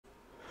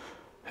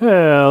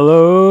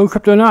Hello,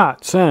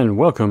 Cryptonauts, and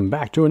welcome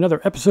back to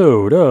another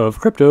episode of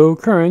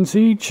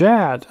Cryptocurrency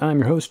Chat. I'm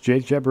your host,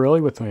 Jake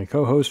Jabarelli, with my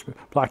co-host,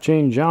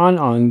 Blockchain John,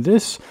 on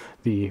this,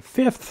 the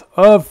 5th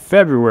of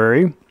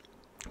February,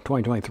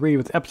 2023,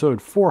 with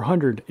episode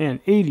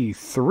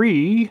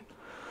 483.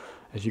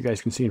 As you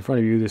guys can see in front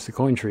of you, this is the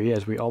coin tree,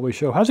 as we always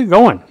show. How's it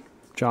going,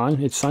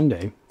 John? It's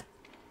Sunday.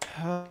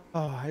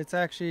 Oh, it's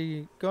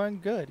actually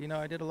going good.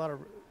 I did a lot of.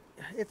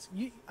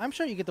 I'm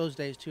sure you get those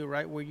days too,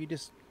 right? Where you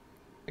just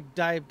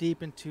dive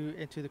deep into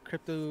the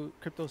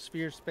crypto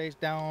sphere space,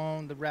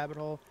 down the rabbit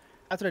hole.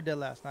 That's what I did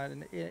last night,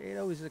 and it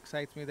always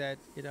excites me that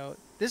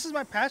this is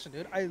my passion,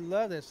 dude. I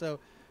love this. So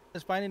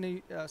just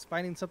finding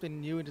something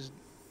new and just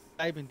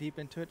diving deep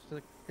into it,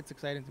 it's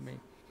exciting to me.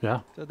 Yeah.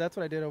 So that's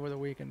what I did over the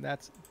weekend.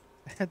 That's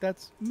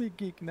me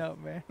geeking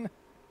out, man.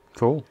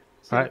 Cool.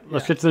 So, All right,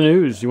 let's get to the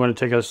news. You want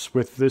to take us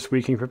with this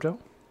week in crypto?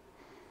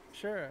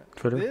 Sure.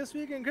 Twitter? This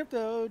week in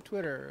crypto,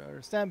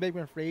 Sam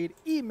Bankman-Fried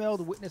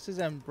emailed witnesses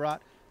and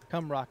bought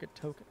Cum Rocket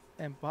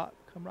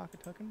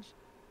tokens.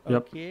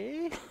 Yep.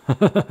 Okay.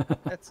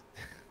 That's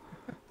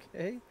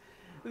okay.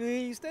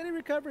 The steady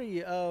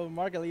recovery of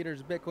market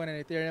leaders Bitcoin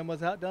and Ethereum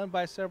was outdone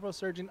by several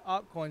surging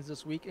altcoins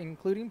this week,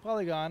 including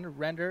Polygon,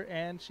 Render,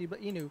 and Shiba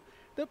Inu.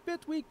 The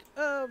fifth week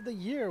of the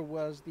year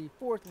was the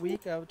fourth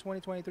week of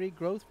 2023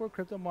 growth for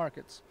crypto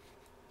markets.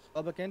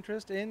 Public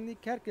interest in the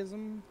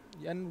catechism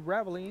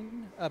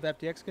unraveling of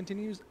FTX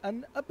continues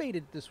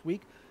unabated this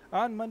week.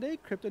 On Monday,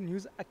 crypto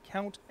news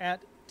account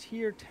at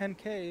Tier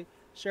 10K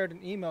shared an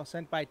email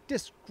sent by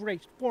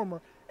disgraced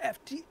former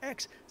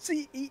FTX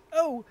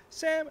CEO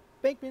Sam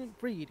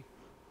Bankman-Fried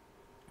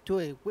to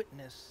a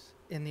witness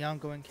in the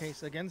ongoing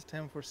case against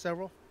him for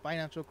several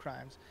financial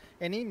crimes.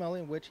 An email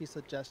in which he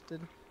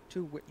suggested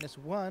to witness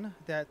one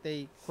that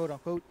they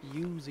quote-unquote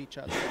use each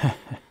other.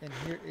 And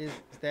here is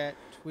that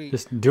tweet.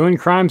 Just doing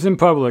crimes in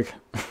public.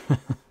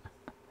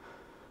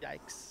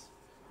 Yikes.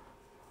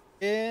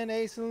 In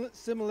a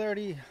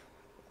similarity,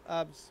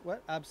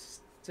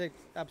 obsequious?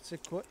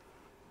 What?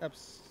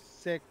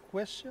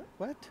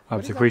 Obsequious.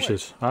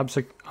 Obsequious.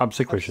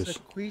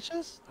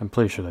 Obsequious? I'm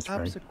pretty sure that's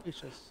right.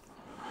 Obsequious.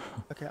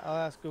 Okay, I'll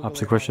ask Google.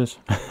 Obsequious.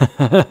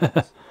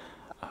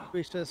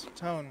 Obsequious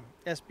tone.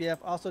 SBF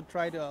also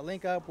tried to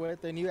link up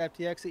with the new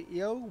FTX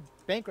CEO,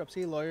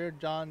 bankruptcy lawyer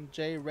John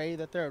J. Ray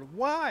III.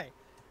 Why?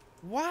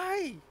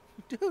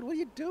 Dude, what are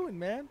you doing,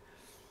 man?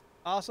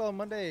 Also on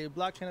Monday,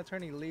 blockchain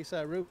attorney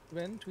Lisa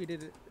Rubin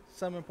tweeted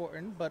some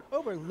important but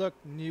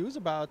overlooked news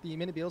about the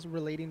mini bills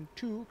relating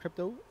to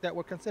crypto that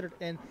were considered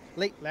in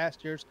late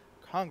last year's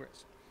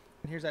Congress.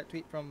 And here's that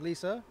tweet from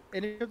Lisa.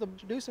 Any crypto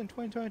introduced in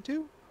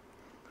 2022?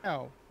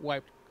 Now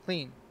wiped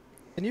clean.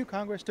 The new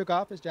Congress took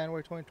office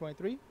January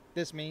 2023.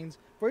 This means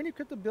for any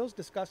crypto bills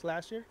discussed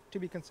last year to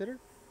be considered,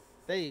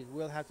 they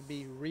will have to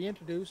be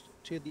reintroduced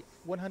to the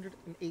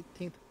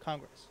 118th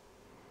Congress.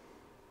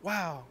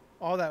 Wow,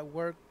 all that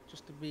work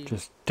just to be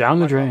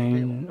down the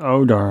drain.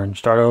 Oh darn,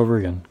 start over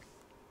again.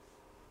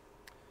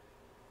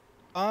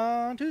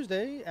 On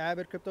Tuesday,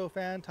 avid crypto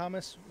fan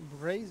Thomas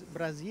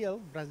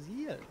Brazil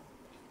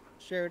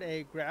shared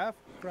a graph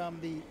from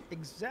the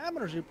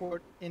Examiner's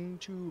report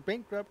into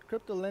bankrupt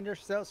crypto lender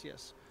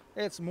Celsius.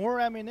 It's more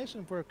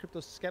ammunition for crypto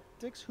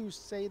skeptics who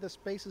say the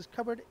space is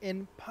covered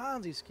in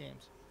Ponzi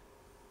schemes.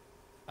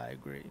 I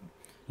agree.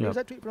 Here's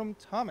that tweet from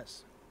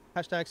Thomas.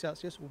 Hashtag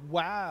Celsius.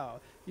 Wow.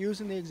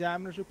 Using the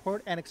Examiner's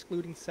report and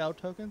excluding sell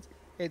tokens,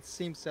 it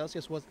seems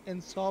Celsius was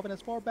insolvent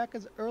as far back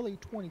as early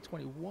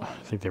 2021. I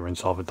think they were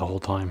insolvent the whole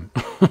time.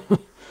 Yeah.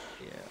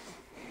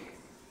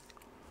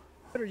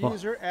 Twitter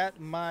user at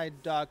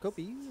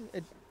MyDogCopy,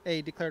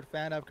 a declared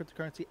fan of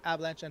cryptocurrency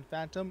Avalanche and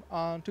Phantom,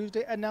 on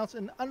Tuesday announced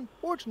an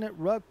unfortunate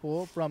rug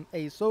pull from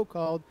a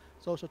so-called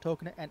social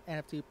token and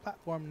NFT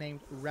platform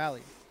named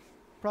Rally.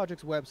 The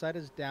project's website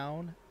is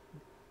down,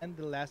 and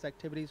the last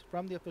activities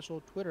from the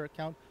official Twitter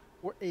account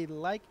were a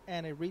like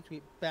and a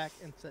retweet back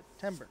in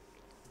September.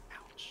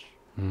 Ouch.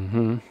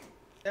 Mm-hmm.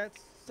 That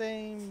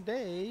same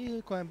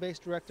day, Coinbase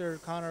director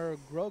Connor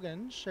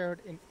Grogan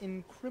shared an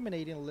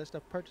incriminating list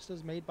of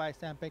purchases made by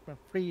Sam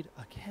Bankman-Fried.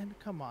 Again,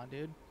 come on,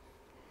 dude.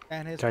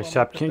 And his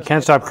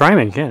can't stop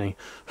criming, can he?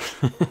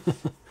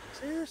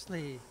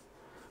 Seriously.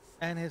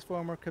 And his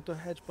former crypto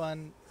hedge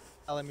fund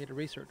Alameda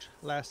Research.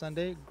 Last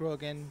Sunday,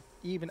 Grogan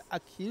even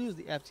accused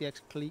the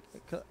FTX clique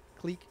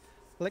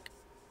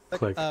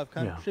of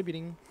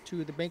contributing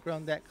to the bank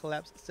run that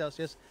collapsed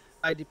Celsius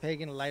by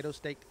depegging Lido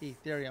staked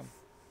Ethereum.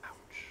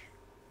 Ouch.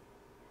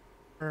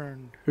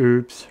 Earned.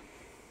 Oops.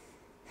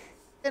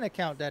 An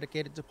account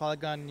dedicated to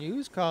Polygon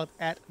News called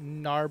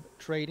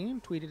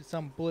 @NarbTrading tweeted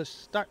some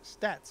bullish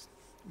stats.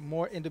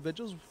 More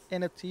individuals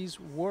NFTs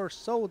were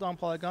sold on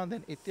Polygon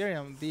than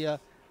Ethereum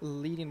via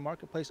leading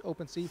marketplace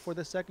OpenSea for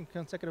the second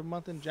consecutive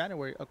month in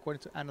January,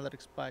 according to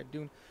analytics by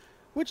Dune.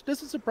 Which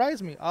doesn't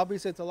surprise me.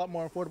 Obviously, it's a lot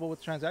more affordable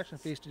with transaction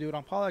fees to do it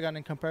on Polygon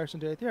in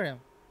comparison to Ethereum.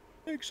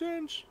 Makes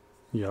sense.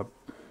 Yep.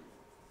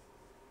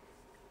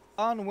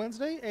 On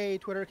Wednesday, a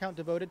Twitter account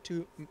devoted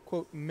to,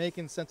 quote,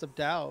 making sense of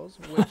DAOs,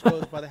 which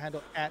goes by the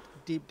handle at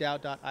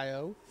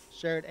deepdao.io,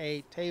 shared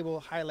a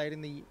table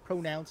highlighting the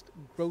pronounced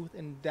growth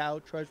in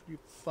DAO treasury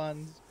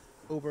funds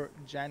over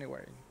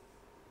January.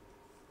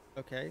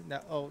 Okay,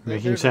 now,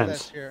 Making there's a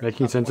list sense. here.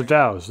 Making sense of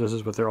DAOs. This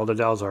is what all the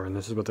DAOs are, and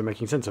this is what they're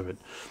making sense of it.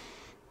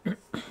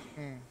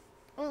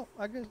 Well,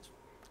 I guess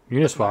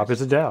Uniswap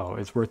is a DAO.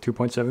 It's worth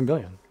 $2.7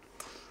 billion.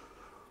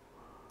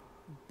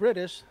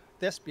 British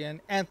thespian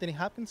Anthony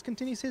Hopkins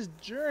continues his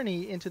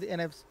journey into the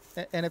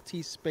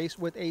NFT space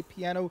with a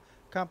piano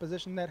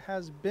composition that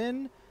has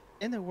been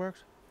in the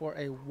works for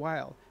a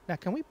while. Now,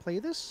 can we play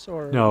this?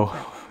 Or No,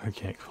 I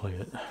can't play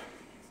it.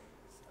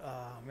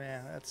 Oh,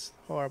 man, that's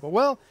horrible.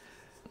 Well,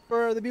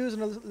 for the viewers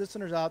and the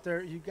listeners out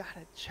there, you got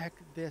to check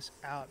this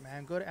out,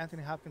 man. Go to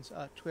Anthony Hopkins'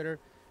 Twitter.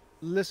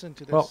 Listen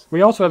to this. Well,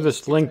 we also have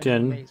this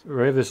LinkedIn. Amazing.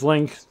 We have this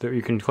link that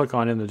you can click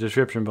on in the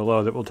description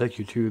below that will take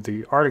you to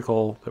the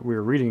article that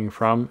we're reading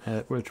from,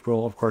 which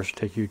will, of course,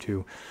 take you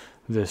to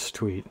this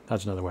tweet.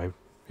 That's another way,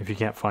 if you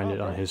can't find it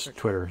on his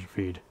Twitter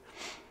feed.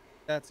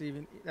 That's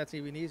even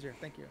easier.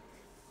 Thank you.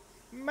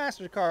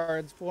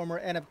 MasterCard's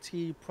former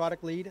NFT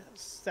product lead,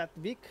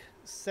 Satvik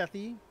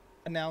Sethi,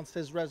 announced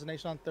his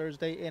resignation on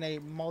Thursday in a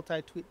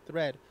multi-tweet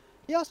thread.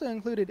 He also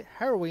included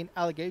harrowing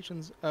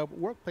allegations of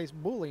workplace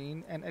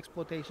bullying and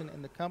exploitation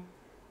in the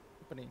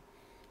company.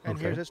 And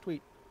here's his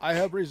tweet. I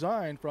have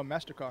resigned from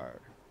MasterCard.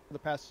 For the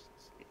past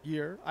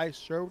year, I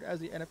served as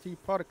the NFT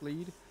product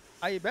lead.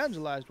 I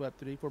evangelized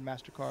Web3 for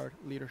MasterCard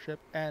leadership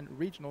and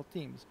regional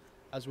teams,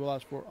 as well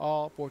as for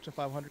all Fortune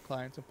 500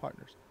 clients and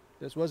partners.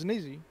 This wasn't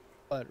easy,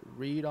 but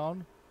read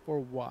on for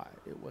why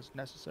it was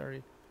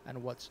necessary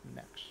and what's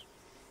next.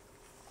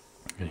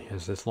 And he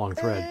has this long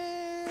thread.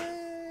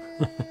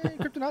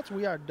 Cryptonauts,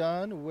 we are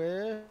done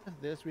with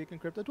This Week in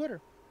Crypto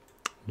Twitter.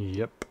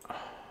 Yep.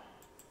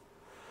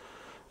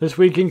 This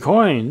Week in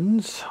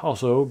Coins,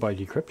 also by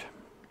Decrypt.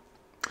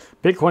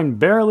 Bitcoin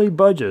barely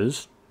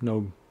budges,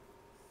 no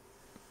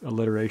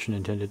alliteration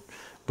intended,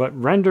 but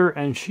Render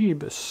and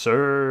Sheeb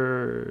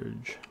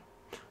surge.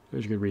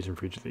 There's a good reason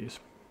for each of these.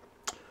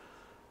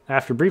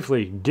 After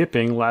briefly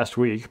dipping last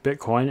week,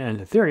 Bitcoin and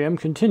Ethereum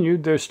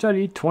continued their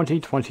steady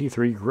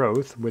 2023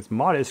 growth with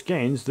modest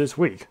gains this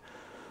week.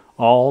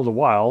 All the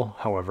while,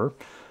 however,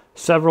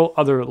 several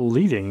other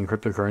leading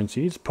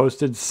cryptocurrencies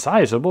posted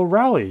sizable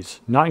rallies,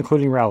 not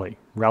including Rally.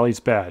 Rally's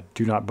bad.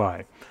 Do not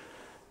buy.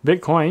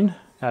 Bitcoin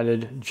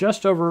added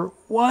just over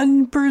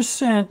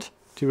 1%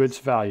 to its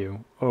value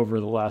over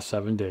the last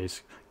 7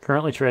 days,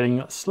 currently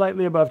trading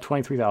slightly above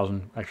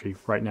 23,000. Actually,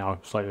 right now,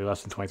 slightly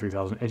less than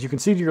 23,000. As you can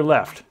see to your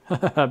left,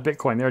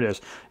 Bitcoin, there it is,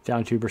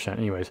 down 2%.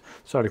 Anyways,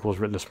 this article was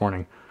written this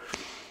morning.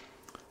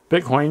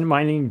 Bitcoin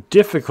mining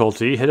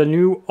difficulty hit a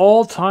new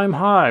all-time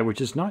high,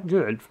 which is not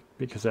good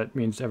because that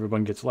means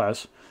everyone gets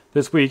less,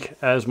 this week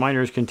as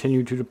miners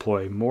continue to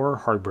deploy more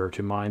hardware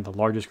to mine the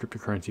largest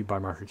cryptocurrency by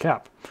market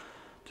cap.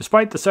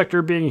 Despite the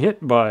sector being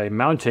hit by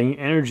mounting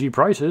energy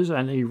prices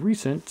and a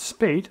recent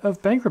spate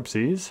of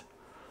bankruptcies,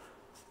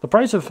 the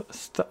price of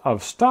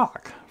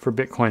stock for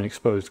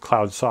Bitcoin-exposed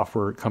cloud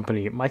software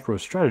company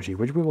MicroStrategy,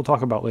 which we will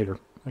talk about later.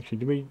 Actually,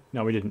 did we?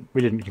 No, we didn't.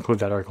 We didn't include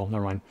that article.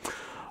 Never mind.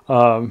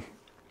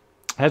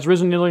 Has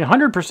risen nearly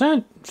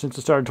 100% since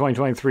the start of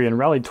 2023 and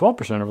rallied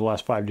 12% over the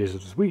last 5 days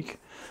of this week.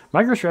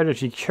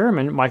 MicroStrategy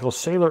chairman Michael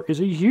Saylor is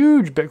a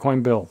huge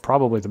Bitcoin bull,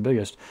 probably the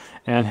biggest,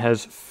 and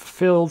has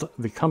filled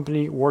the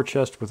company war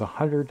chest with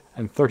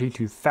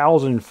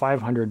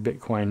 132,500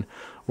 Bitcoin,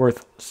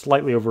 worth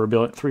slightly over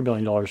 $3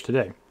 billion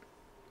today.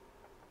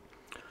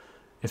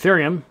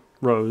 Ethereum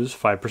rose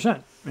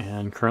 5%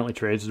 and currently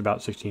trades at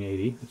about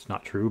 1680. It's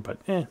not true, but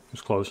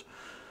it's close.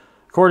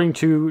 According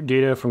to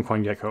data from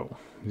CoinGecko,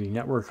 the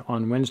network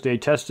on Wednesday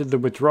tested the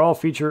withdrawal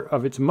feature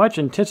of its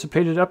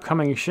much-anticipated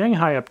upcoming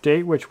Shanghai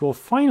update, which will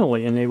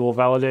finally enable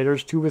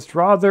validators to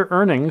withdraw their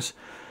earnings.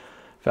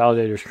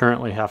 Validators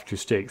currently have to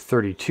stake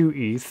 32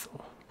 ETH,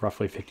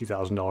 roughly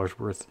 $50,000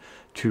 worth,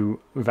 to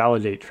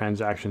validate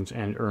transactions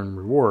and earn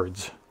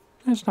rewards.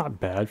 It's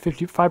not bad,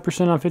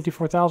 55% on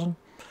 54,000.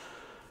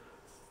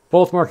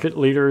 Both market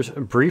leaders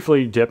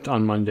briefly dipped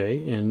on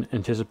Monday in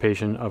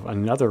anticipation of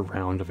another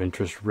round of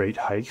interest rate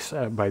hikes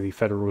by the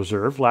Federal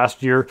Reserve.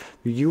 Last year,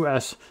 the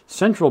U.S.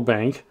 Central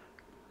Bank,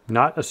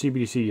 not a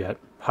CBDC yet,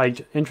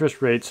 hiked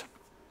interest rates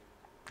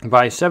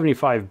by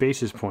 75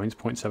 basis points,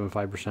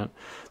 0.75%,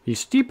 the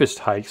steepest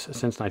hikes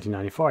since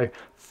 1995,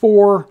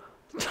 4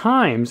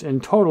 times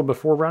in total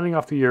before rounding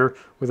off the year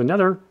with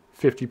another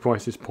 50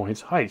 basis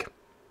points hike.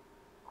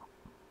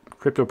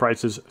 Crypto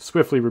prices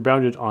swiftly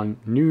rebounded on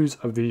news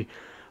of the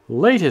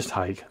latest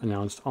hike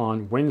announced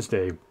on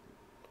Wednesday,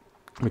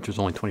 which was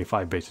only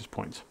 25 basis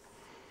points.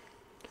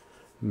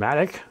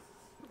 Matic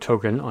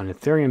token on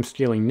Ethereum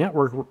scaling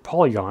network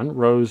Polygon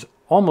rose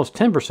almost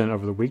 10%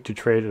 over the week to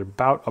trade at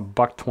about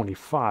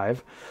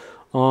 $1.25.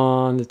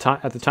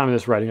 At the time of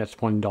this writing, that's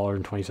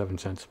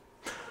 $1.27.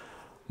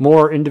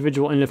 More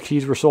individual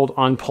NFTs were sold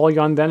on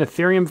Polygon than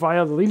Ethereum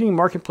via the leading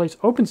marketplace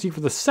OpenSea for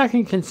the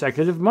second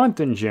consecutive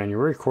month in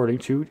January, according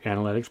to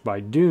analytics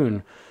by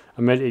Dune.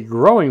 amid a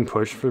growing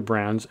push for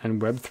brands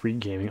and Web3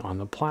 gaming on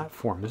the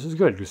platform. This is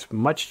good. It's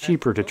much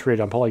cheaper to trade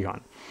on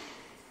Polygon.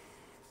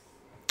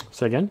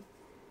 Say again?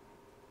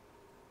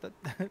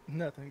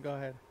 Nothing. Go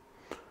ahead.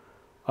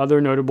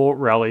 Other notable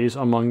rallies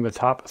among the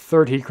top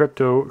 30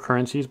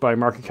 cryptocurrencies by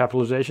market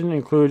capitalization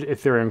include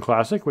Ethereum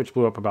Classic, which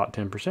blew up about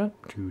 10%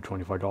 to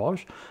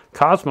 $25.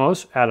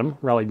 Cosmos Atom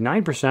rallied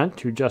 9%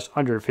 to just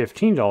under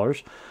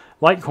 $15.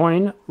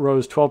 Litecoin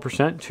rose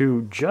 12%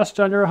 to just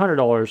under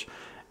 $100.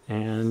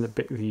 And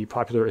the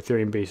popular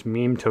Ethereum-based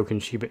meme token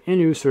Shiba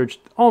Inu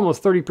surged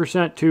almost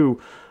 30% to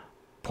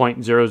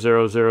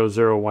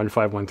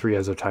 0.00001513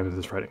 as of time of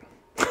this writing.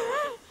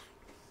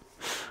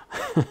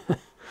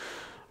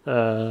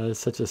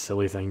 Such a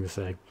silly thing to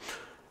say.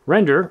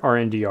 Render,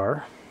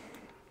 RNDR,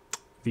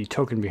 the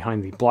token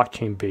behind the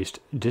blockchain-based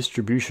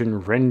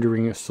distribution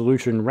rendering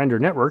solution Render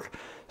Network,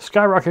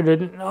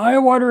 skyrocketed an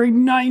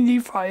eye-watering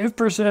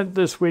 95%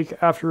 this week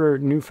after a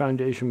new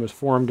foundation was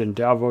formed and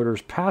DAO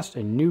voters passed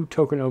a new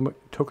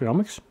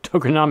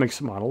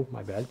tokenomics model.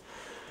 My bad.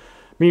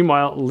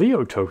 Meanwhile,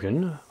 Leo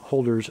token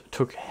holders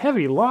took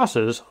heavy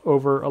losses,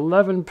 over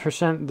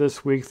 11%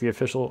 this week. The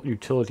official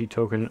utility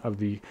token of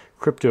the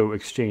crypto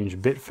exchange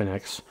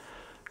Bitfinex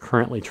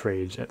currently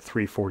trades at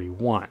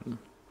 341.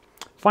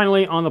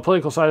 Finally, on the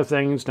political side of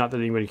things, not that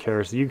anybody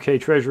cares, the UK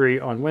Treasury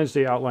on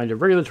Wednesday outlined a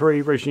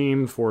regulatory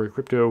regime for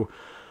crypto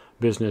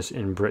business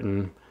in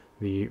Britain.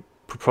 The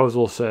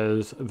proposal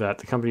says that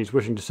the companies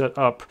wishing to set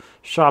up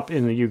shop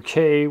in the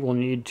UK will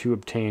need to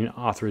obtain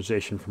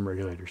authorization from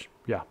regulators.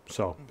 Yeah,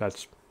 so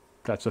that's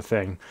a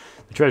thing.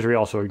 The Treasury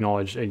also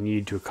acknowledged a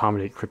need to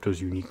accommodate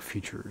crypto's unique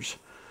features.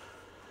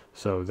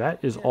 So that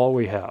is all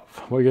we have.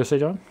 What are you going to say,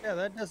 John? Yeah,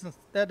 that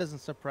doesn't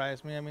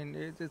surprise me. I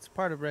mean, it's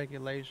part of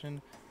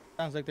regulation.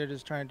 Sounds like they're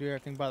just trying to do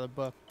everything by the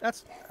book.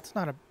 That's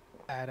not a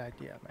bad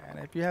idea, man.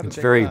 If you have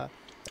Bitcoin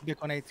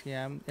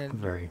ATM,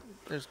 and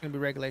there's going to be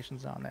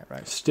regulations on that,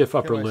 right? Stiff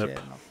upper lip.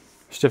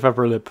 Stiff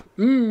upper lip.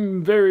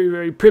 Very,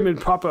 very prim and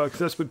proper, because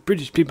that's what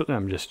British people...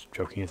 I'm just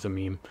joking. It's a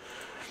meme.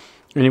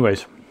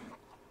 Anyways,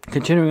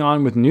 continuing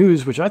on with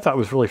news, which I thought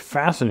was really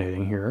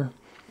fascinating here.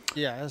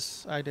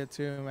 Yes, I did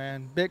too,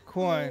 man.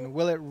 Bitcoin,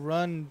 will it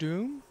run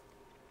Doom?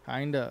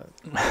 Kind of.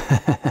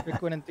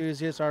 Bitcoin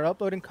enthusiasts are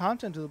uploading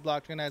content to the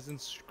blockchain as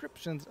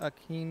inscriptions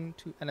akin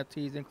to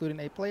NFTs,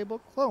 including a playable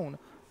clone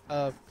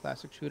of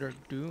classic shooter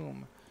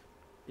Doom.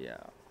 Yeah.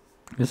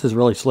 This is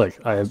really slick.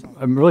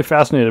 I'm really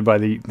fascinated by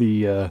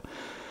the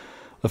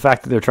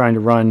fact that they're trying to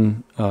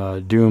run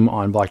Doom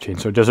on blockchain.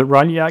 So does it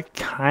run? Yeah, it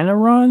kind of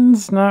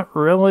runs. Not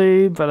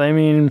really, but I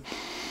mean,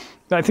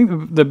 I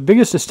think the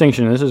biggest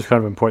distinction, and this is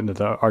kind of important that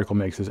the article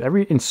makes, is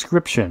every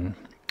inscription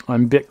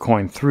on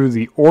Bitcoin through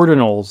the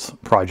Ordinals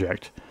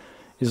project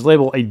is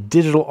labeled a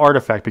digital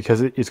artifact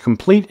because it is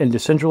complete and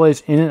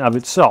decentralized in and of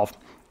itself.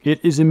 It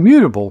is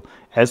immutable,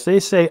 as they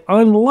say,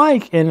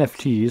 unlike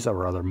NFTs, or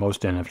rather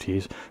most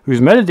NFTs,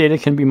 whose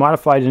metadata can be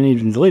modified and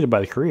even deleted by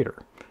the creator.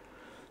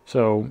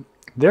 So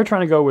they're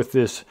trying to go with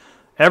this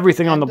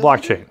everything on the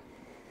blockchain.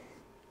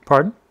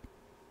 Pardon?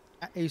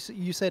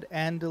 You said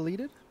and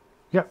deleted?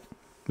 Yep.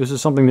 This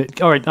is something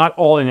that, all right, not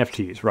all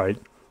NFTs, right?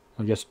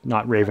 I guess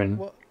not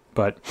Raven,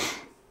 but...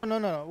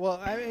 No. Well,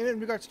 I mean, in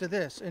regards to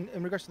this, in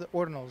regards to the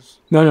ordinals.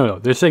 No.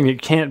 They're saying it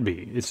can't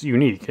be. It's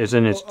unique, as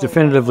in it's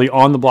definitively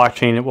on the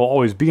blockchain. It will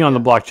always be on the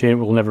blockchain. It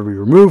will never be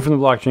removed from the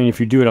blockchain. If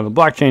you do it on the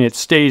blockchain, it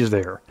stays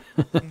there.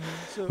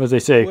 So as they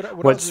say,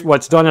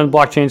 what's done on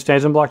blockchain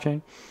stays on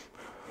blockchain.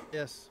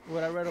 Yes.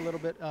 What I read a little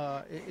bit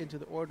into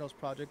the ordinals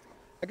project,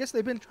 I guess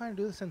they've been trying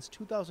to do this since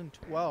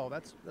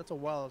 2012. That's a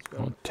while ago.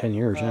 Well, 10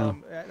 years, yeah.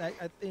 And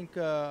I think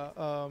there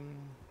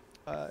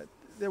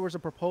was a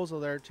proposal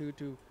there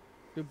to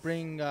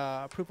bring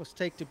proof of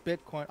stake to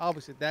Bitcoin.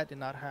 Obviously, that did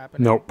not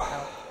happen. Nope. I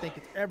don't think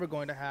it's ever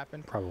going to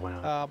happen. Probably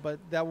not. But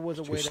that was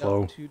a way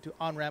to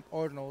on-ramp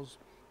ordinals.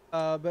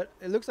 But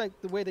it looks like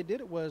the way they did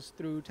it was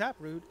through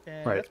Taproot,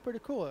 and that's pretty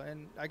cool.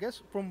 And I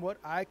guess from what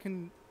I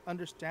can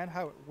understand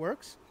how it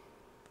works,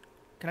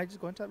 can I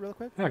just go into that real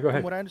quick? Yeah, go ahead.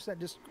 From what I understand,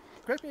 just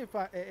correct me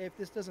if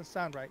this doesn't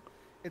sound right.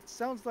 It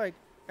sounds like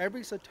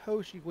every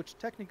Satoshi, which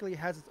technically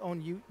has its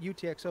own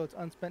UTXO, its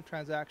unspent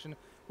transaction,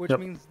 which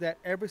means that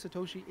every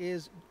Satoshi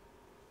is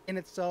in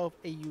itself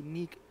a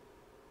unique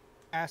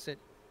asset.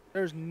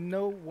 There's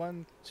no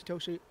one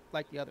Satoshi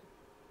like the other,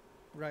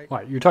 right?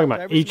 What, you're talking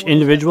about each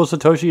individual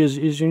Satoshi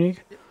is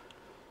unique?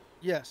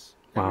 Yes.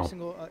 Wow. Every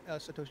single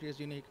Satoshi is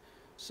unique.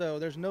 So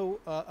there's no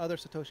other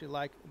Satoshi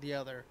like the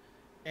other.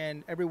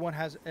 And every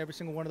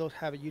single one of those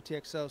have a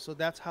UTXO. So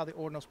that's how the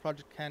Ordinals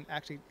project can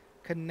actually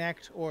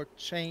connect or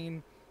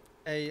chain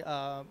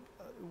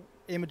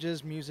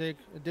images, music,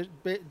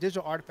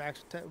 digital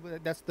artifacts.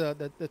 That's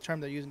the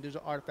term they're using,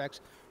 digital artifacts,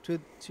 to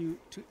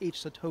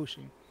each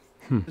Satoshi.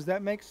 Does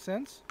that make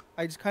sense?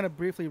 I just kind of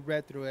briefly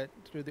read through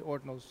the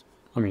Ordinals.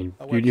 I mean,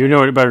 you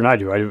know it better than I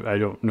do. I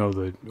don't know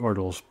the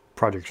Ordinals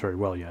projects very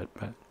well yet,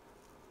 but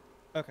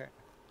okay.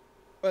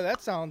 Well,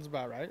 that sounds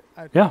about right.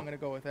 I'm going to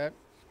go with that.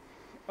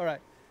 All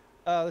right.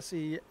 Let's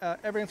see.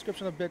 Every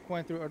inscription of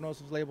Bitcoin through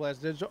Ordinals is labeled as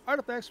digital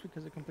artifacts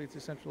because it completes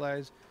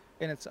decentralized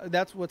and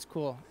that's what's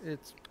cool.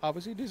 It's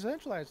obviously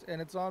decentralized,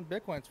 and it's on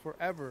Bitcoin. It's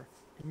forever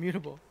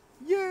immutable.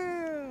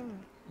 Yeah.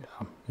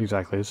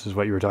 Exactly. This is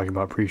what you were talking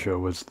about pre-show,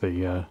 was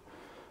the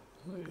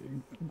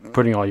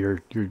putting all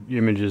your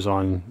images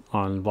on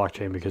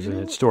blockchain, because then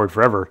it's stored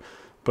forever.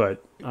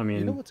 But I mean,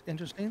 You know what's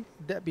interesting?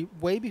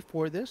 Way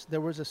before this, there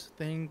was this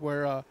thing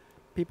where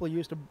people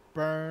used to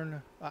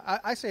burn.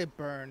 I say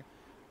burn,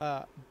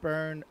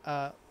 burn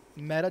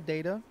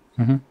metadata,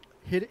 hmm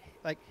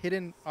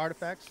hidden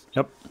artifacts.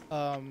 Yep.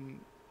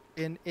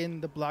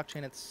 In the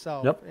blockchain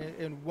itself. Yep.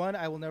 And one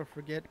I will never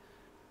forget.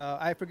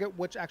 I forget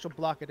which actual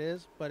block it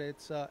is, but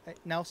it's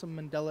Nelson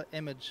Mandela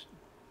image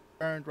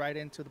burned right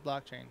into the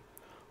blockchain.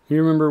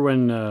 You remember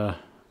when I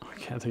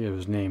can't think of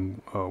his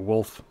name,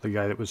 Wolf, the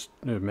guy that was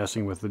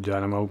messing with the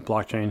Dynamo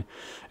blockchain?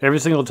 Every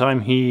single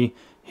time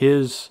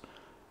his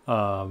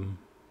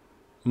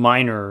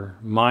miner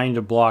mined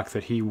a block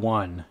that he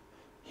won,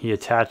 he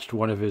attached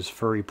one of his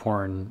furry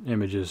porn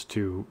images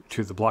to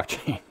the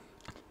blockchain.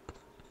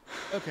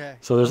 Okay.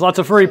 So there's lots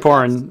of furry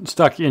porn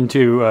stuck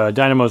into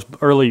Dynamo's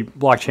early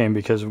blockchain,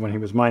 because when he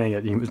was mining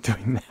it, he was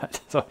doing that.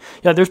 So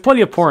yeah, there's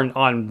plenty of porn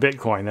on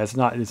Bitcoin. It's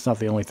not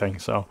the only thing.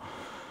 So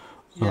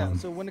yeah.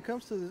 So when it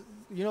comes to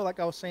like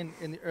I was saying,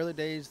 in the early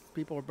days,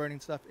 people were burning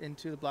stuff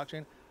into the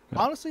blockchain. Yeah.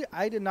 Honestly,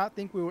 I did not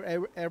think we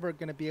were ever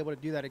going to be able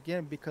to do that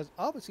again, because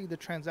obviously the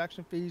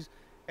transaction fees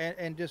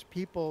and just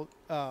people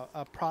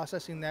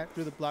processing that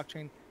through the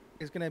blockchain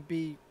is going to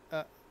be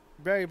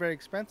very, very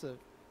expensive.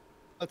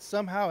 But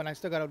somehow, and I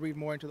still got to read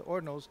more into the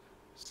ordinals,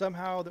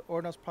 somehow the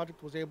ordinals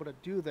project was able to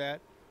do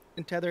that,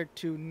 and tethered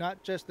to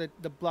not just the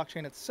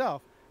blockchain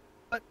itself,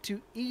 but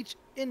to each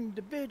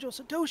individual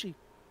Satoshi.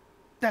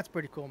 That's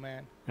pretty cool,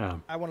 man. yeah.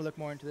 I want to look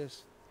more into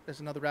this. There's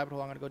another rabbit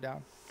hole I'm going to go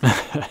down.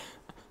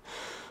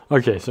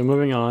 Okay, so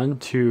moving on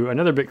to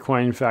another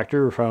Bitcoin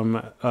factor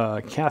from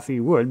Kathy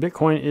Wood.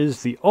 Bitcoin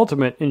is the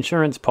ultimate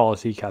insurance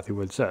policy, Kathy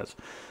Wood says.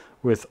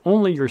 With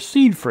only your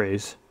seed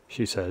phrase,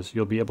 she says,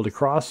 you'll be able to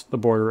cross the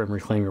border and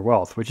reclaim your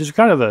wealth, which is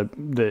kind of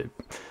the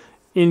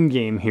end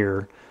game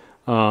here.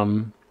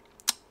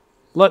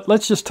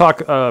 Let's just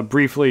talk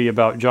briefly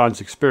about John's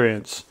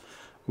experience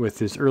with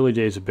his early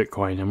days of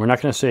Bitcoin. And we're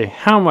not going to say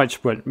how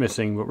much went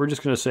missing, but we're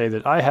just going to say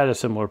that I had a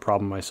similar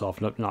problem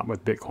myself, not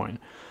with Bitcoin.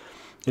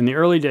 In the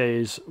early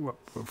days,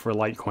 for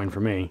Litecoin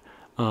for me,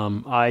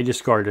 I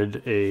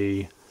discarded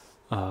a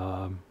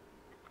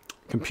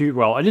computer.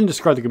 Well, I didn't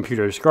discard the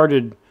computer. I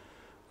discarded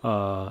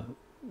the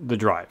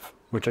drive,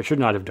 which I should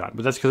not have done.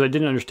 But that's because I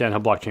didn't understand how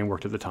blockchain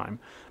worked at the time.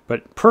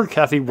 But per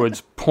Kathy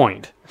Wood's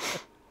point,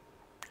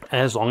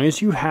 as long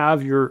as you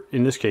have your,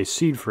 in this case,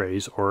 seed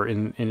phrase, or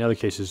in other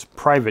cases,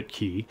 private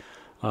key,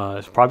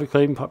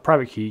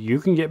 private key, you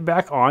can get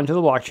back onto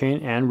the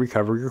blockchain and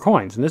recover your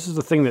coins. And this is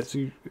the thing that's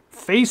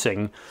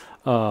facing,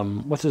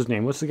 what's his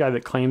name? What's the guy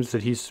that claims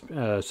that he's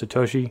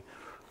Satoshi?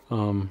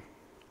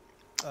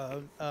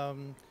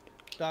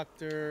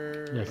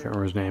 Dr. Yeah, I can't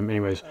remember his name.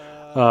 Anyways,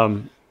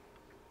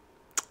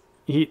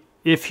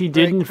 if he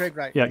didn't, Craig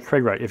Wright. Yeah,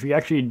 Craig Wright. If he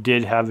actually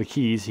did have the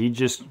keys, he'd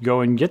just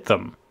go and get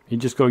them. He'd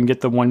just go and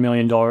get the $1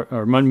 million or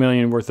 $1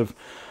 million worth of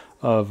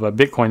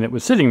Bitcoin that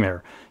was sitting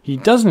there. He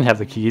doesn't have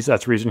the keys.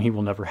 That's the reason he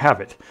will never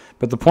have it.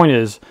 But the point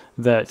is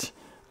that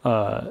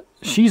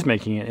she's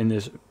making it in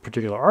this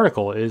particular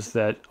article is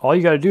that all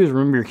you got to do is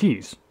remember your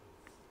keys.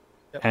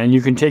 Yep. And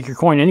you can take your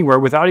coin anywhere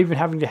without even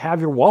having to have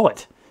your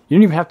wallet. You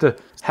don't even have to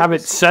have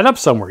it set up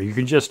somewhere. You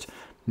can just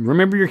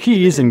remember your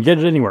keys and get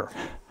it anywhere.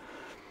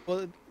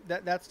 Well,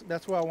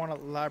 that's what I want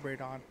to elaborate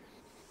on.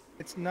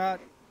 It's not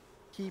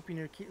keeping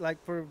your key. Like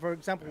for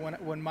example,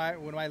 when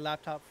my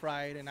laptop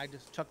fried and I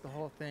just chucked the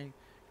whole thing.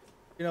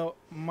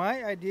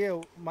 My idea,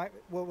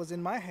 what was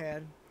in my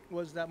head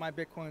was that my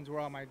Bitcoins were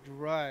on my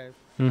drive.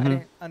 Mm-hmm. I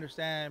didn't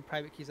understand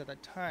private keys at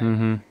that time.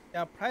 Mm-hmm.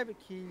 Now, private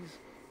keys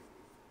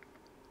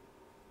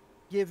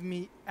give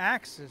me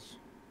access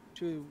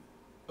to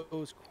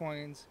those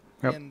coins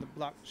in the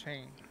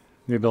blockchain.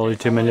 The ability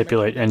to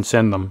manipulate and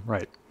send them,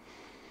 right.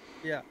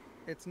 Yeah.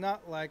 It's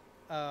not like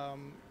I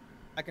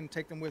can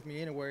take them with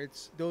me anywhere.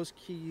 It's those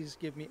keys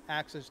give me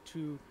access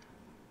to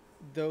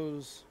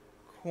those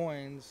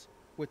coins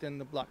within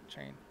the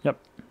blockchain. Yep.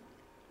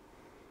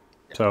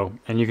 So,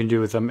 and you can do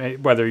with them,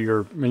 whether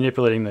you're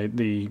manipulating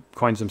the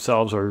coins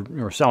themselves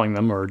or selling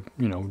them, or,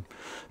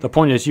 the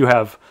point is you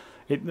have,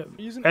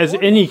 as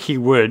any key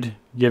would,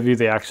 give you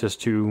the access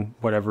to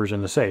whatever's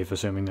in the safe,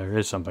 assuming there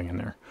is something in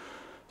there.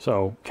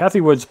 So,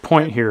 Kathy Wood's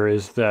point here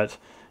is that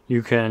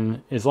you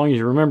can, as long as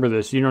you remember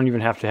this, you don't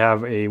even have to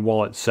have a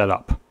wallet set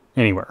up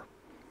anywhere.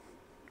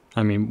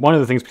 I mean, one of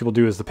the things people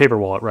do is the paper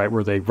wallet, right,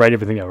 where they write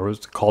everything down.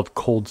 It's called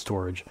cold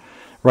storage.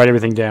 Write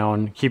everything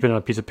down, keep it on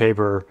a piece of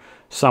paper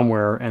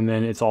somewhere, and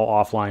then it's all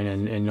offline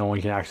and no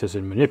one can access it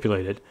and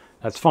manipulate it.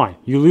 That's fine.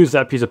 You lose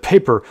that piece of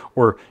paper,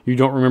 or you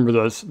don't remember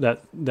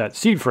that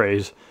seed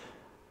phrase,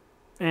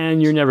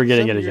 and you're never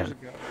getting it again.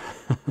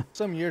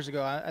 Some years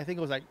ago, I think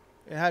it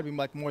had to be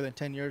like more than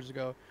 10 years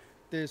ago,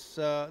 this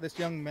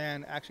young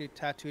man actually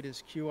tattooed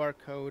his QR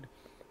code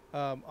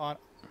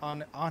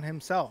on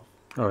himself.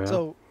 Oh, yeah.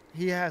 So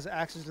he has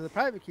access to the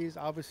private keys.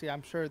 Obviously,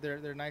 I'm sure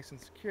they're nice and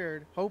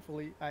secured.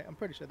 Hopefully, I'm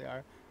pretty sure they are.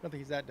 I don't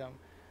think he's that dumb.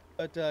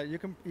 But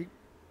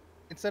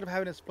instead of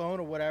having his phone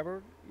or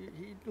whatever,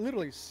 he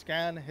literally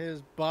scan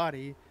his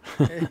body,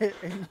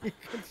 and you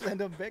can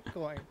send him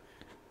Bitcoin.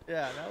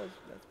 Yeah,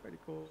 that's pretty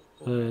cool.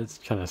 It's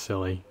kind of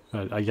silly.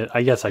 But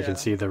I guess I can Yeah.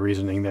 see the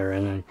reasoning there,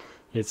 and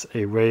it's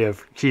a way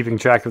of keeping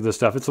track of this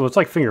stuff. It's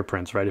like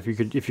fingerprints, right? If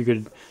you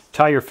could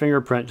tie your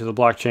fingerprint to the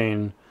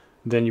blockchain,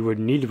 then you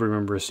wouldn't need to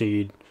remember a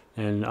seed.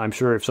 And I'm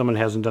sure if someone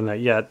hasn't done that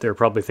yet, they're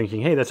probably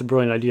thinking, "Hey, that's a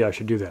brilliant idea. I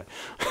should do that."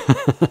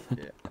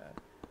 Yeah.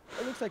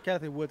 It looks like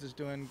Kathy Woods is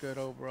doing good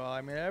overall.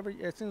 I mean,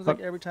 it seems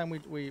like every time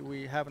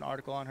we have an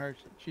article on her,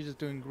 she's just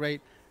doing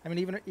great. I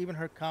mean, even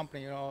her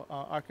company,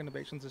 Arc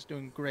Innovations, is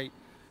doing great.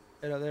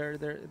 They're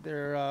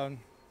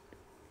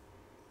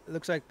it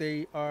looks like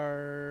they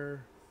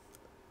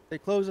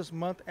closed this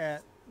month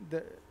at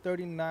the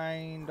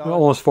 $39.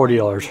 Almost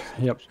 $40.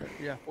 Yep.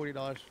 Yeah,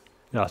 $40.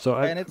 Yeah. So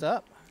And it's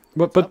up.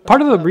 But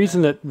part of the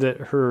reason that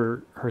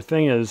her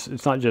thing is,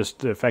 it's not just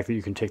the fact that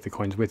you can take the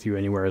coins with you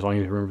anywhere as long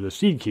as you remember the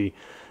seed key,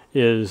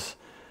 is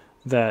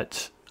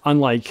that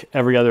unlike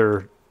every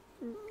other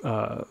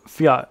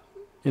fiat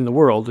in the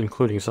world,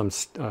 including some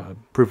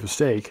proof of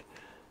stake,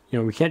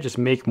 we can't just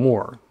make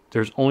more.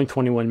 There's only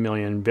 21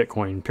 million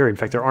Bitcoin, period. In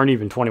fact, there aren't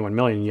even 21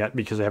 million yet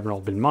because they haven't all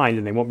been mined,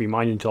 and they won't be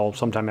mined until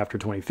sometime after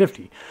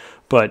 2050.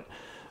 But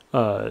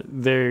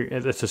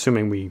that's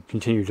assuming we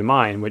continue to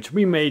mine, which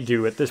we may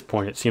do at this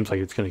point. It seems like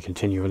it's going to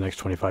continue in the next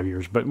 25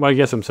 years. But what I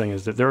guess I'm saying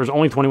is that there's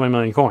only 21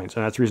 million coins,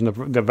 and that's the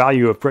reason the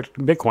value of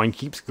Bitcoin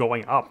keeps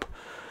going up,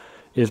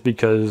 is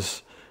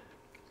because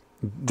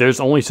there's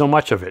only so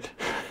much of it.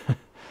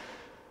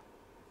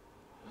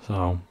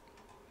 So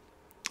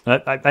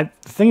the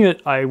thing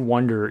that I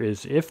wonder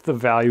is if the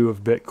value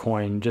of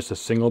Bitcoin, just a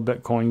single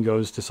Bitcoin,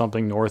 goes to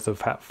something north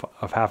of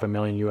half a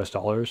million US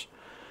dollars,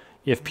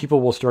 if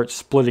people will start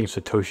splitting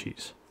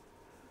Satoshis.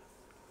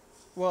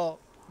 Well,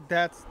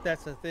 that's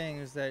the thing,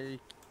 is that you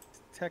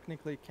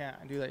technically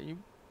can't do that. You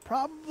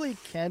probably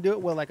can do it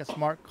with like a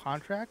smart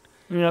contract.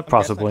 Yeah, I guess,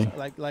 possibly.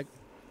 like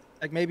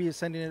maybe you're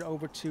sending it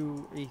over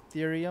to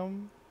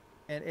Ethereum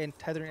and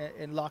tethering it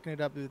and locking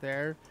it up through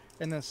there,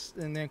 and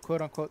then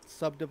quote unquote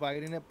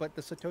subdividing it. But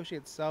the Satoshi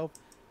itself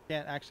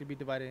can't actually be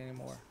divided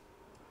anymore.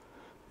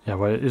 Yeah,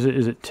 what is it?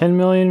 Is it 10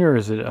 million or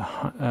is it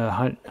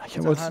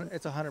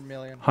It's 100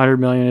 million. 100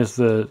 million is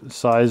the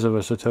size of a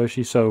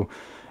Satoshi. So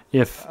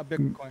if A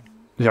Bitcoin.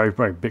 sorry,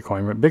 right,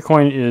 Bitcoin. Right?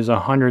 Bitcoin is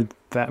 100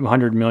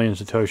 million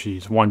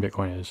Satoshis. One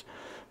Bitcoin is.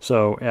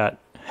 So at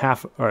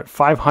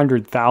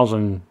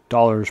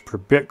 $500,000 per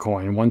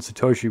Bitcoin, one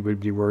Satoshi would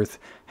be worth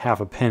half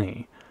a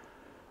penny.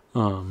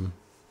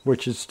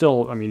 Which is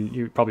still, I mean,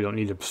 you probably don't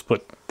need to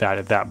split that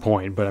at that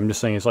point. But I'm just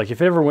saying, it's like if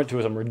it ever went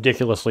to some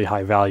ridiculously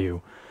high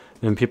value,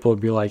 then people would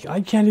be like, I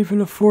can't even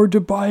afford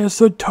to buy a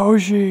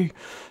Satoshi.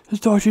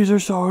 Satoshis are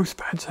so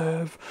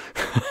expensive.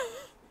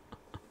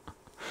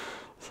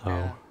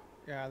 So.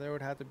 Yeah, there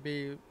would have to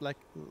be, like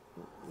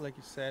you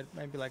said,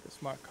 maybe like a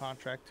smart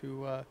contract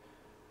to.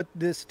 But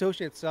the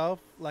Satoshi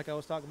itself, like I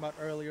was talking about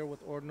earlier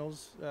with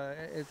ordinals,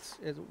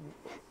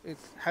 it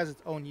has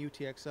its own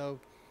UTXO,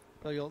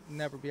 so you'll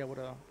never be able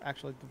to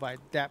actually divide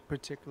that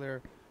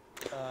particular.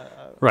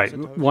 Right.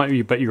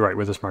 Satoshi. But you're right.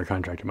 With a smart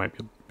contract, it might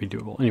be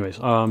doable. Anyways,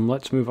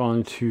 let's move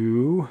on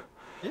to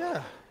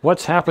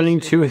what's happening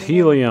to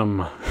Helium.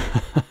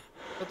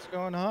 What's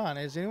going on?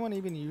 Is anyone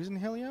even using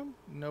Helium?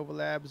 Nova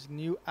Labs'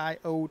 new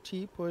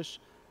IoT push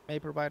may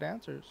provide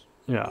answers.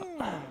 Yeah.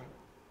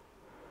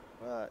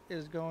 What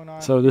is going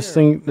on? So this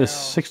here this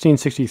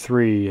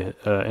 1663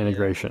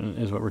 integration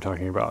is what we're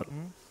talking about.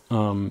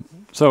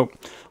 So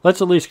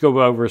let's at least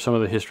go over some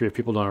of the history if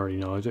people don't already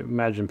know. I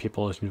imagine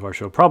people listening to our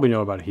show probably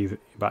know about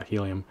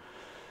Helium.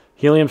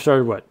 Helium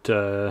started, what,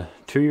 2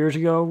 years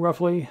ago,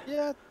 roughly?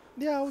 Yeah,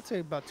 I would say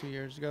about 2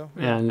 years ago.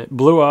 And it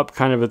blew up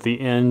kind of at the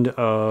end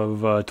of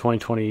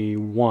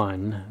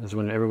 2021 is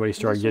when everybody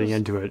started getting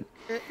into it.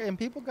 And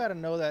people got to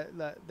know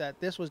that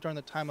this was during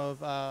the time of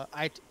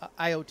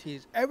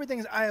IoTs.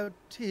 Everything's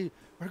IoT.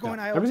 We're going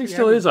IoT. Everything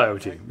still is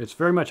IoT. Right? It's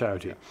very much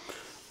IoT.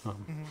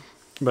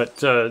 But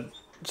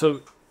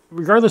so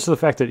regardless of the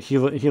fact that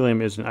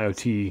Helium is an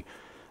IoT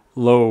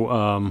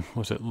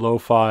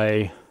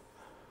lo-fi,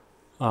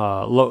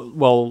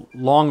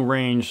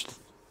 long-range,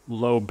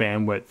 low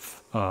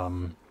bandwidth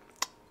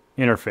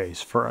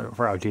interface for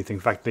IoT things. In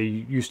fact, they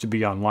used to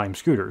be on Lime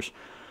scooters.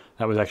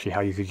 That was actually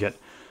how you could get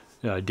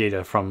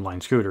data from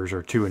Lime scooters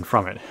or to and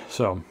from it.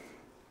 So,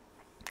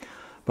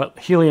 but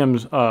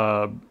Helium's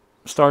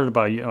started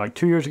about like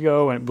 2 years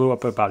ago, and it blew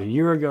up about a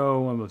year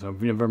ago. It was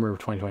November of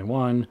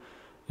 2021,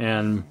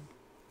 and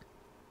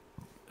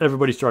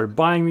everybody started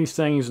buying these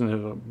things, and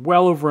there's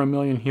well over 1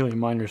 million Helium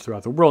miners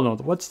throughout the world. Now,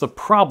 what's the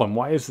problem?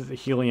 Why is it the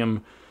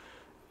Helium?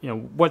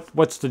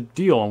 What's the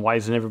deal, and why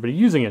isn't everybody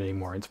using it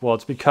anymore? It's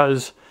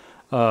because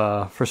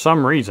for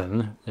some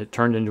reason it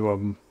turned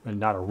into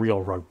not a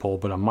real rug pull,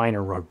 but a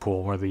minor rug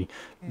pull, where the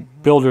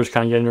builders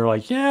kind of get in there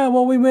like, yeah,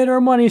 well, we made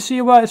our money. See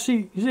you guys,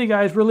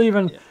 we're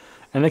leaving,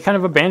 and they kind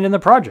of abandoned the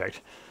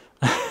project.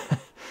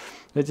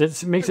 It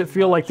just makes it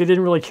feel like they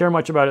didn't really care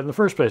much about it in the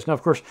first place. Now,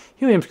 of course,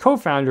 Helium's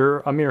co-founder,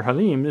 Amir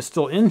Halim, is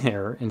still in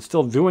there and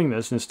still doing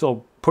this and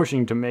still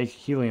pushing to make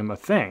helium a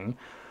thing.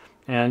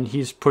 And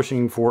he's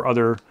pushing for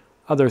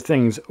other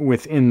things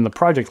within the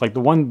project. Like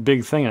the one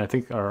big thing, and I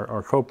think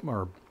our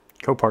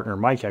co-partner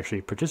Mike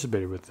actually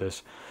participated with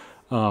this,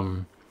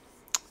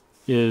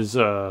 is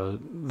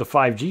the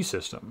 5G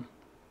system.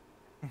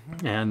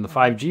 Mm-hmm. And the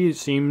 5G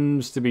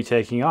seems to be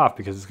taking off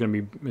because it's going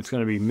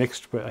to be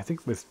mixed with, I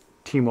think, with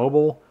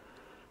T-Mobile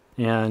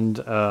and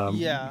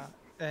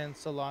and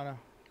Solana.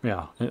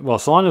 Yeah, well,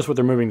 Solana is what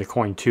they're moving the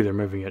coin to. They're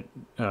moving it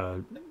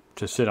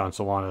to sit on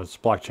Solana's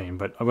blockchain.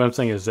 But what I'm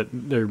saying is that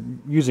they're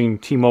using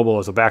T-Mobile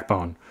as a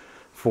backbone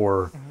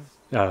for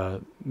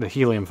the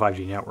Helium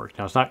 5G network.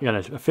 Now, it's not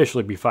going to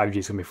officially be 5G;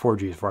 it's going to be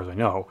 4G, as far as I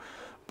know.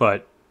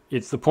 But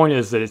the point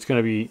is that it's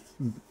going to be,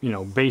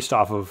 based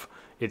off of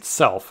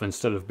itself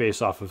instead of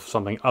based off of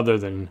something other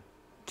than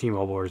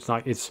T-Mobile. Or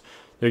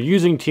they're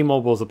using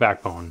T-Mobile as a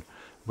backbone,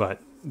 but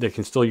they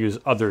can still use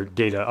other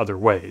data other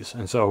ways.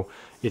 And so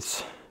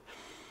it's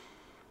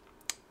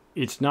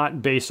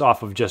not based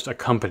off of just a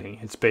company.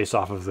 It's based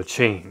off of the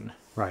chain,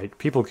 right?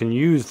 People can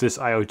use this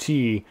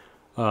IoT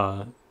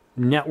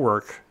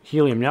network,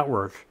 Helium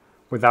network,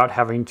 without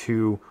having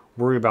to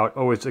worry about,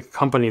 it's a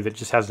company that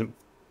just hasn't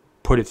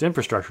put its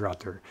infrastructure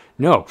out there.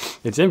 No,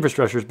 its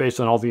infrastructure is based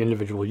on all the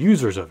individual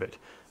users of it,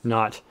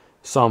 not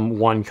some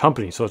one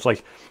company. So it's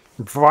like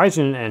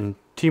Verizon and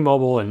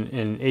T-Mobile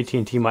and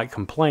AT&T might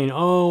complain,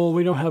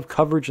 we don't have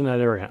coverage in that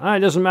area. It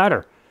doesn't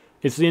matter.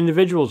 It's the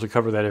individuals that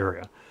cover that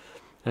area.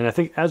 And I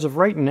think as of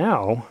right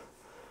now,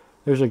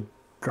 there's a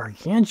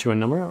gargantuan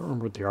number. I don't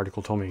remember what the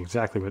article told me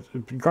exactly, but a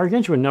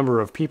gargantuan number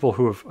of people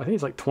who have, I think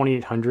it's like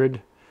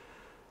 2,800,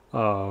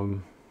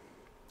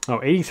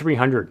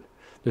 8,300.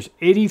 There's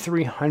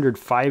 8,300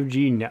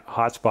 5G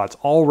hotspots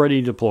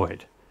already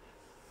deployed.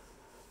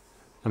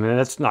 I mean,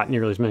 that's not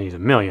nearly as many as a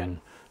million,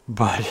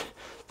 but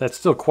that's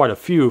still quite a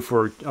few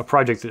for a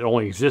project that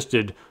only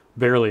existed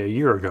barely a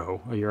year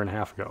and a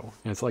half ago.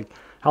 And it's like,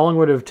 how long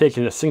would it have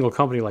taken a single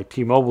company like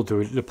T-Mobile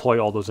to deploy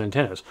all those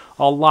antennas?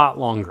 A lot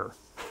longer.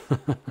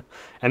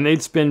 And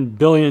they'd spend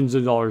billions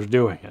of dollars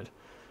doing it,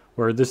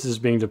 where this is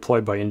being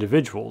deployed by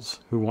individuals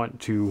who want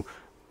to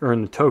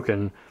earn the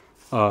token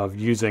of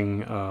using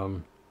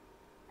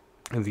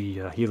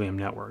the Helium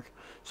network.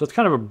 So it's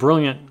kind of a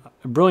brilliant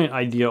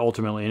idea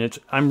ultimately, and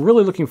I'm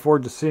really looking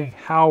forward to seeing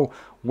how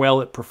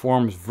well it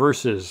performs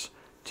versus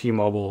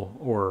T-Mobile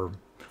or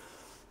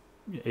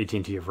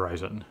AT&T or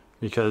Verizon.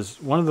 Because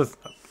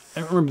I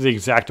don't remember the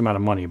exact amount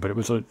of money, but it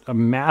was a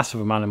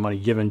massive amount of money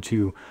given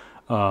to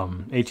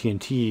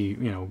AT&T,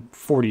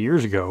 40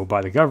 years ago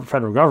by the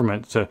federal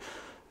government to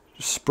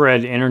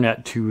spread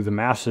internet to the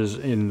masses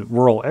in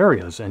rural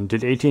areas. And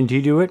did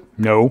AT&T do it?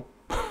 No.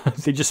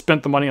 They just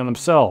spent the money on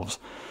themselves.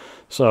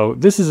 So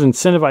this is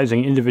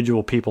incentivizing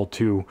individual people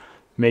to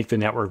make the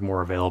network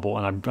more available,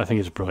 and I think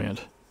it's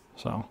brilliant.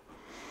 So,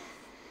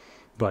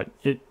 but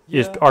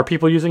are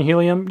people using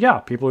Helium? Yeah,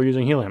 people are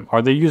using Helium.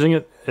 Are they using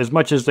it as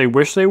much as they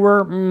wish they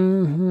were?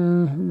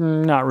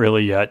 Not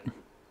really yet.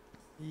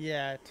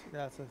 Yet,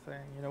 that's the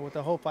thing. With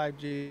the whole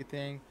 5G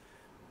thing,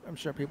 I'm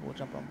sure people will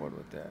jump on board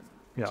with that.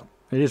 Yeah,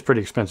 it is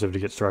pretty expensive to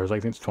get started. I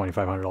think it's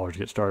 $2,500 to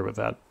get started with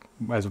that,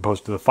 as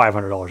opposed to the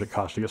 $500 it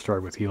costs to get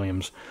started with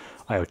Helium's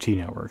IoT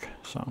network.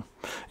 So,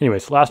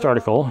 anyways, last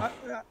article.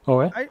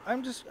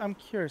 I'm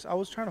curious. I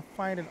was trying to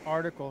find an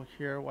article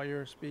here while you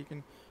were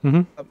speaking.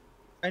 Mm-hmm.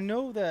 I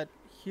know that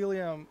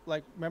Helium,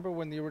 remember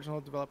when the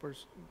original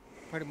developers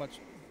pretty much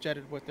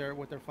jetted with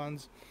their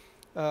funds?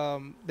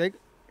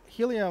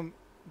 Helium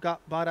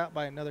got bought out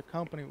by another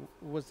company.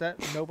 Was that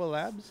Nova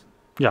Labs?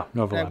 Yeah,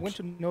 Nova Labs. I went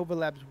to Nova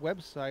Labs'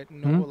 website,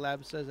 and Nova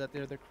Labs says that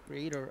they're the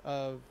creator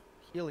of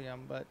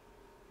Helium, but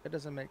it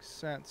doesn't make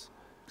sense.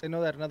 I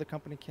know that another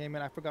company came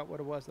in. I forgot what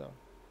it was, though.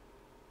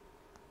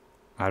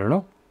 I don't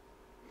know.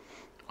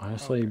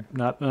 Honestly,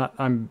 okay.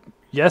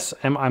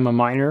 I'm a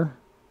miner.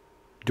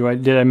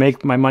 Did I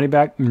make my money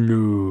back?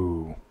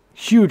 No.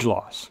 Huge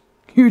loss.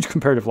 Huge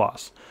comparative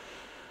loss.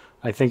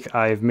 I think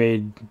I've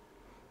made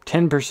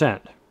 10%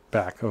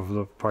 back of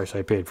the price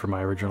I paid for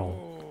my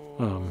original.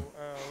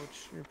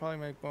 Ouch. You probably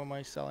make more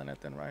money selling it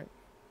then, right?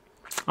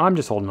 I'm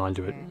just holding on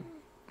to it.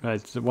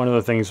 It's one of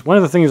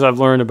the things I've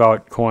learned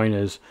about coin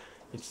is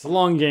it's the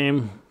long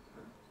game.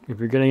 If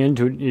you're getting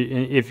into it,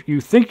 if you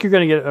think you're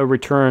going to get a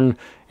return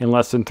in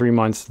less than 3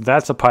 months,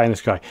 that's a pie in the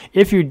sky.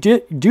 If you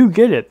do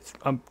get it,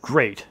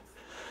 great.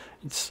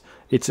 It's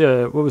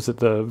what was it?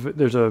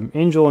 There's an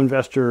angel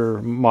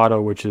investor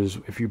motto, which is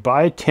if you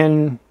buy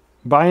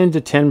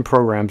into 10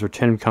 programs or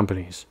 10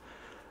 companies,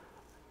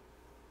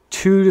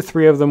 2 to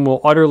 3 of them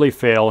will utterly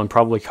fail and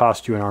probably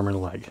cost you an arm and a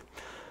leg.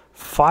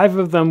 5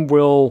 of them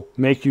will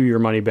make you your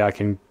money back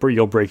and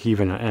you'll break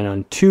even. And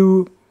on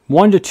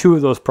 1 to 2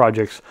 of those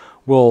projects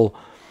will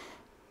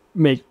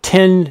make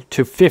 10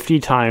 to 50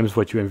 times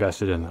what you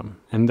invested in them.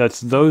 And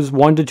that's those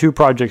 1 to 2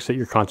 projects that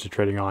you're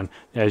concentrating on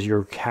as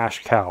your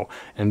cash cow.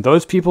 And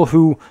those people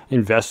who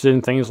invested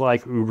in things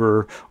like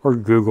Uber or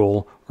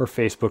Google or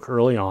Facebook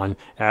early on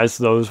as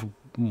those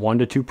 1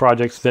 to 2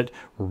 projects that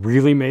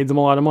really made them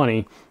a lot of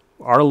money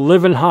are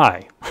living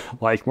high,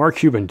 like Mark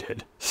Cuban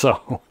did.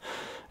 So,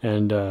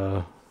 and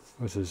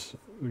what's his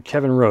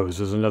Kevin Rose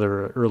is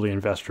another early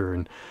investor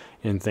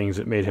in things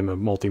that made him a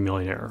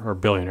multimillionaire or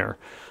billionaire.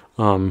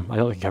 I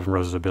don't think Kevin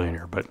Rose is a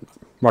billionaire, but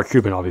Mark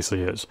Cuban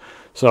obviously is.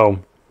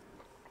 So,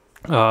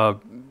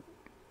 1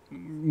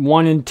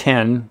 in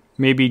 10,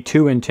 maybe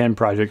 2 in 10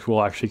 projects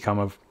will actually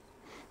come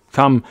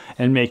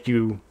and make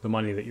you the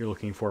money that you're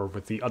looking for,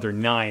 with the other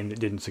 9 that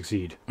didn't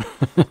succeed,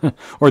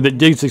 or that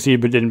did succeed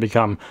but didn't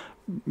become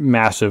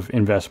massive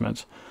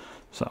investments.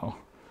 So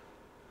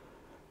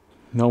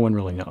no one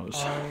really knows.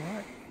 All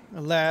right.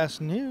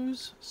 Last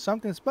news.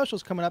 Something special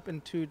is coming up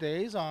in 2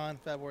 days on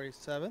February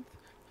 7th.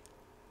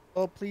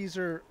 People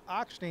Pleaser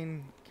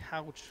auctioning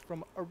couch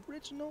from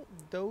original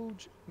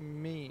Doge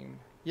meme.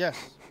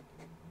 Yes,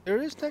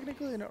 there is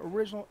technically an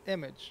original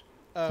image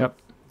of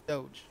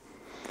Doge.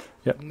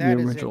 Yep, And that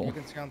the is original. it. You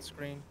can see on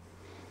screen.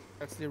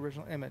 That's the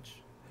original image.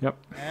 Yep.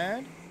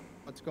 And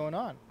what's going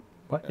on?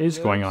 What is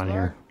going on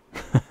here?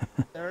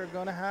 They're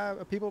going to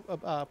have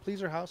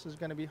Pleaser House is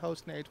going to be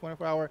hosting a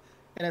 24-hour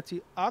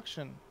NFT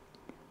auction,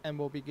 and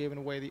will be giving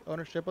away the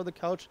ownership of the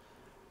couch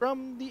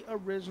from the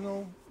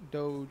original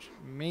Doge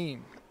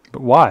meme.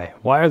 But why?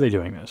 Why are they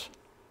doing this?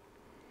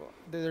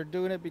 They're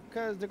doing it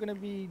because they're going to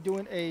be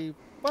doing a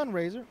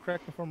fundraiser.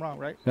 Correct me if I'm wrong,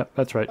 right? Yep,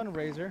 that's right.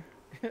 Fundraiser.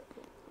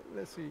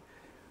 Let's see.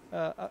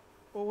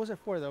 What was it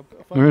for though?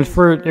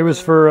 It was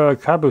for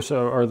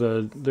Kabusa, or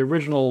the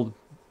original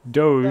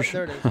Doge.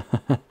 There it is.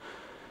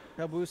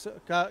 Kabusa,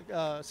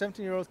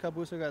 17-year-old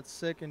Kabusa got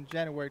sick in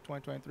January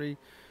 2023,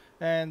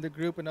 and the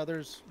group and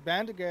others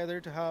band together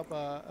to help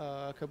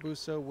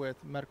Kabusa with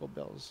medical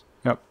bills.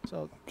 Yep.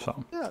 So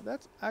yeah,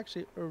 that's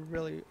actually a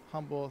really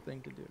humble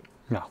thing to do.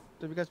 Yeah.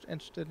 So if you guys are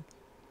interested, you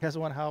guys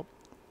want help,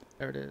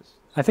 there it is.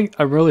 I think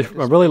I really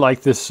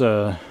like this.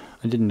 I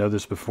didn't know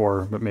this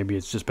before, but maybe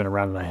it's just been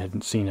around and I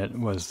hadn't seen it.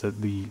 Was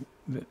that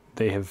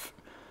they have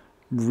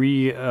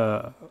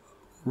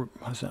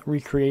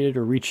recreated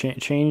or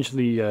changed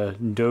the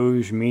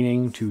Doge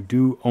meaning to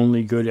do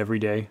only good every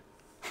day?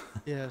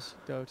 Yes,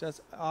 Doge. That's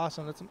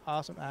awesome. That's an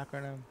awesome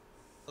acronym.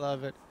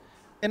 Love it.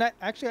 And I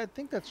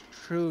think that's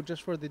true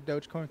just for the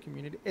Dogecoin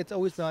community. It's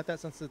always not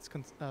that since it's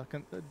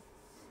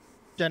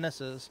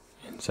genesis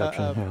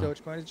Inception, of yeah.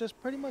 Dogecoin. It's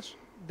just pretty much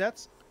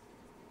that's.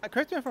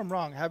 Correct me if I'm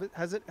wrong.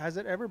 Has it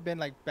ever been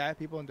like bad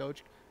people in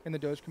the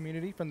Doge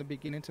community from the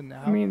beginning to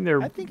now? I mean, there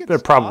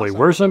it's probably awesome.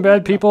 were some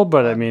bad people,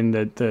 but I mean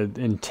the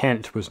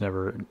intent was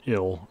never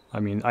ill.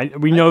 I mean,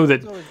 we know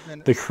that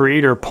the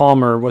creator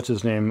Palmer, what's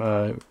his name,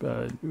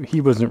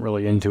 he wasn't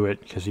really into it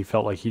because he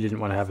felt like he didn't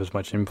want to have as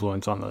much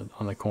influence on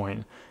the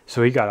coin,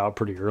 so he got out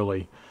pretty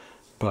early.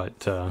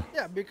 But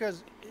yeah,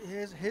 because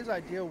his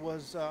idea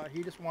was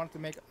he just wanted to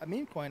make a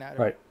meme coin out of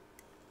right. it.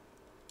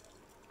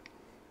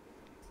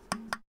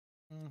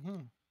 Mm-hmm.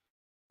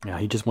 Yeah,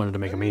 he just wanted to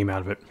make a meme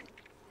out of it.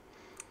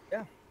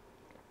 Yeah.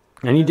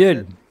 And he did.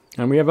 It.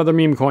 And we have other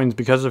meme coins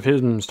because of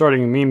him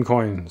starting meme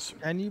coins.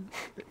 And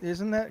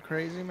isn't that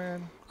crazy,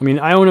 man? I mean,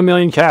 I own 1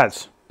 million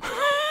cats.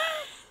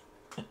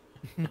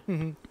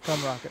 Come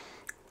rocket.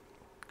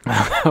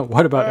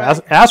 What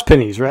about ass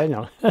pennies, right?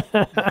 No.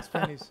 Ass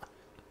pennies.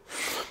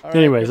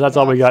 Anyways, that's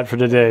all we got for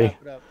today.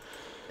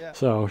 Yeah.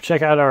 So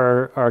check out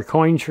our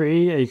coin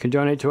tree. You can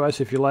donate to us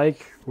if you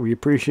like. We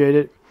appreciate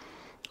it.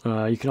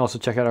 You can also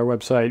check out our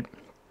website,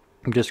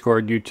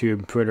 Discord,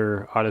 YouTube,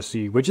 Twitter,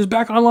 Odyssey, which is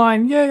back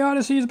online. Yay,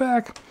 Odyssey is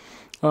back.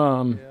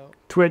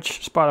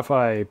 Twitch,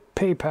 Spotify,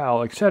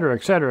 PayPal, etc.,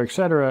 etc.,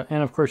 etc.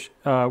 And of course,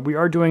 we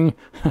are doing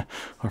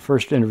our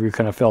first interview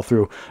kind of fell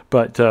through,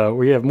 but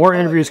we have more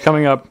interviews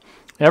coming up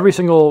every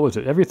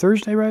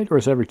Thursday, right? Or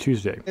is it every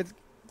Tuesday?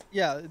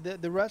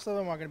 The rest of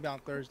them are going to be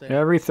on Thursday.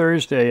 Every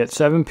Thursday at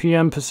 7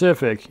 p.m.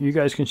 Pacific. You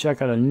guys can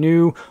check out a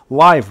new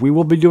live. We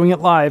will be doing it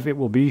live. It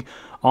will be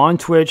on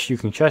Twitch. You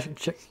can check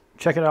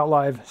it out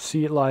live,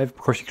 see it live. Of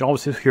course, you can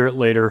always hear it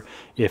later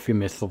if you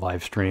miss the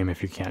live stream,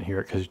 if you can't hear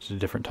it because it's a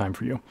different time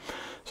for you.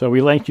 So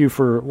we thank you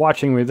for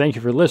watching. We thank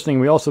you for listening.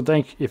 We also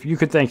if you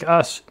could thank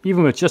us,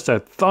 even with just a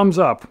thumbs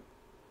up,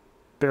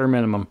 bare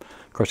minimum.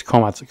 Of course,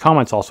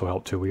 comments also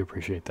help too. We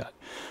appreciate that.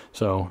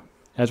 So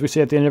as we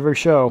say at the end of our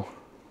show,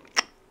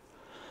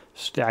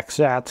 stack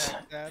sats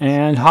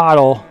and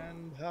hodl.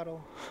 And hodl.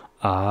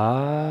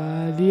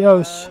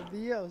 Adios.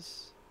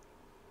 Adios.